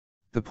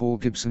The Paul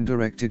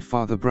Gibson-directed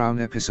Father Brown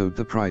episode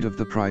The Pride of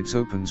the Prydes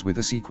opens with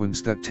a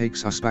sequence that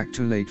takes us back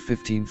to late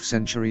 15th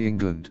century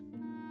England.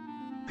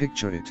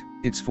 Picture it,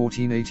 it's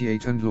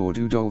 1488 and Lord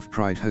Udolf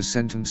Pryde has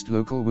sentenced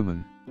local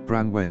woman,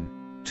 Branwen,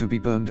 to be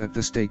burned at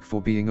the stake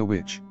for being a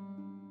witch.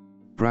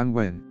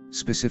 Branwen,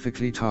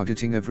 specifically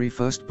targeting every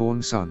firstborn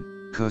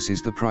son,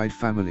 curses the Pryde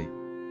family.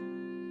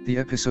 The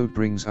episode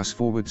brings us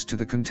forwards to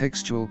the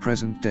contextual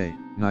present day,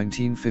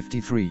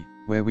 1953,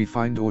 where we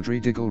find Audrey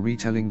Diggle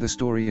retelling the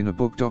story in a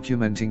book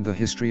documenting the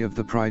history of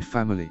the Pryde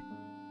family.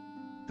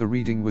 The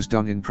reading was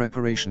done in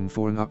preparation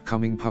for an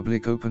upcoming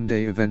public open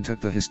day event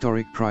at the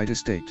historic Pryde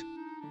estate.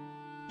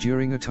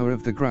 During a tour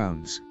of the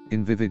grounds,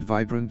 in vivid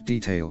vibrant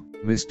detail,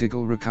 Miss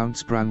Diggle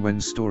recounts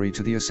Branwen's story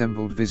to the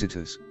assembled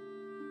visitors.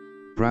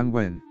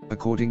 Branwen,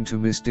 according to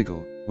Miss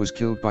Diggle, was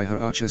killed by her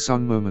archer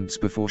son moments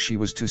before she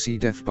was to see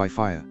death by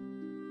fire.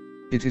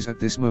 It is at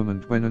this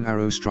moment when an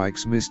arrow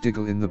strikes Miss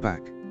Diggle in the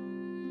back.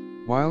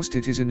 Whilst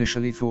it is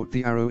initially thought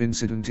the arrow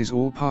incident is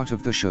all part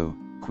of the show,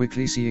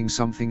 quickly seeing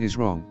something is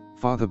wrong,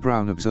 Father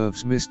Brown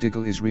observes Miss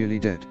Diggle is really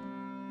dead.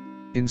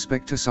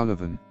 Inspector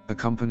Sullivan,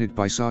 accompanied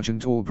by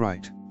Sergeant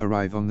Albright,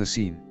 arrive on the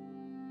scene.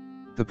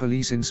 The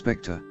police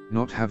inspector,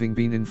 not having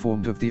been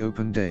informed of the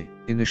open day,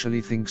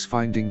 initially thinks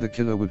finding the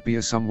killer would be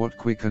a somewhat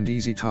quick and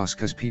easy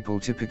task as people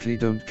typically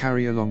don't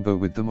carry a longbow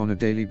with them on a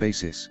daily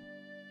basis.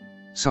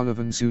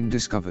 Sullivan soon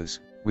discovers,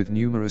 with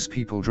numerous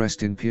people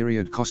dressed in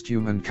period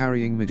costume and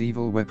carrying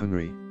medieval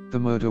weaponry, the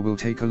murder will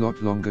take a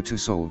lot longer to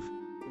solve.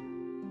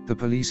 The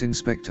police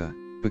inspector,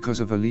 because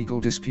of a legal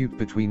dispute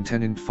between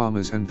tenant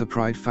farmers and the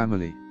Pryde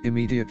family,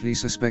 immediately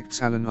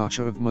suspects Alan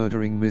Archer of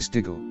murdering Miss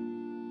Diggle.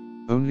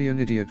 Only an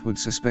idiot would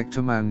suspect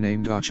a man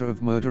named Archer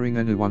of murdering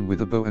anyone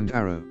with a bow and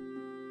arrow.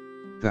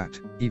 That,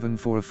 even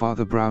for a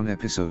Father Brown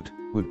episode,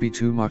 would be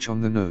too much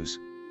on the nose.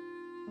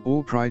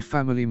 All Pryde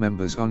family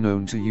members are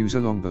known to use a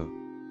longbow.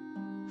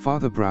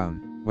 Father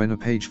Brown, when a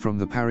page from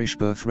the parish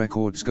birth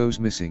records goes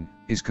missing,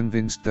 is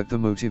convinced that the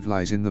motive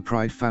lies in the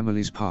Pryde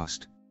family's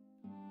past.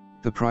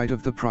 The Pride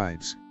of the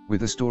Prydes,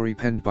 with a story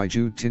penned by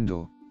Jude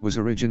Tyndall, was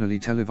originally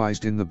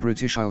televised in the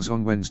British Isles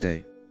on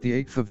Wednesday, the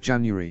 8th of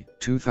January,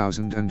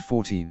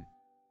 2014.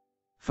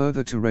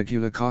 Further to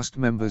regular cast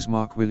members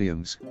Mark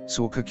Williams,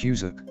 Sorka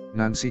Cusack,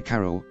 Nancy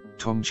Carroll,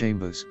 Tom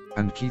Chambers,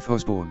 and Keith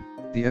Osborne,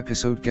 the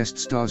episode guest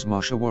stars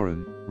Marsha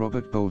Warren,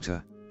 Robert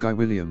Bolter, Guy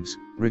Williams,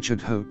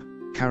 Richard Hope,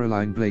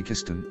 Caroline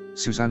Blakiston,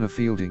 Susanna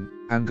Fielding,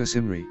 Angus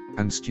Imrie,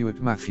 and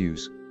Stuart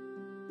Matthews.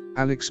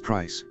 Alex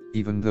Price,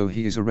 even though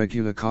he is a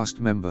regular cast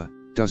member,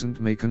 doesn't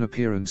make an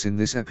appearance in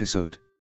this episode.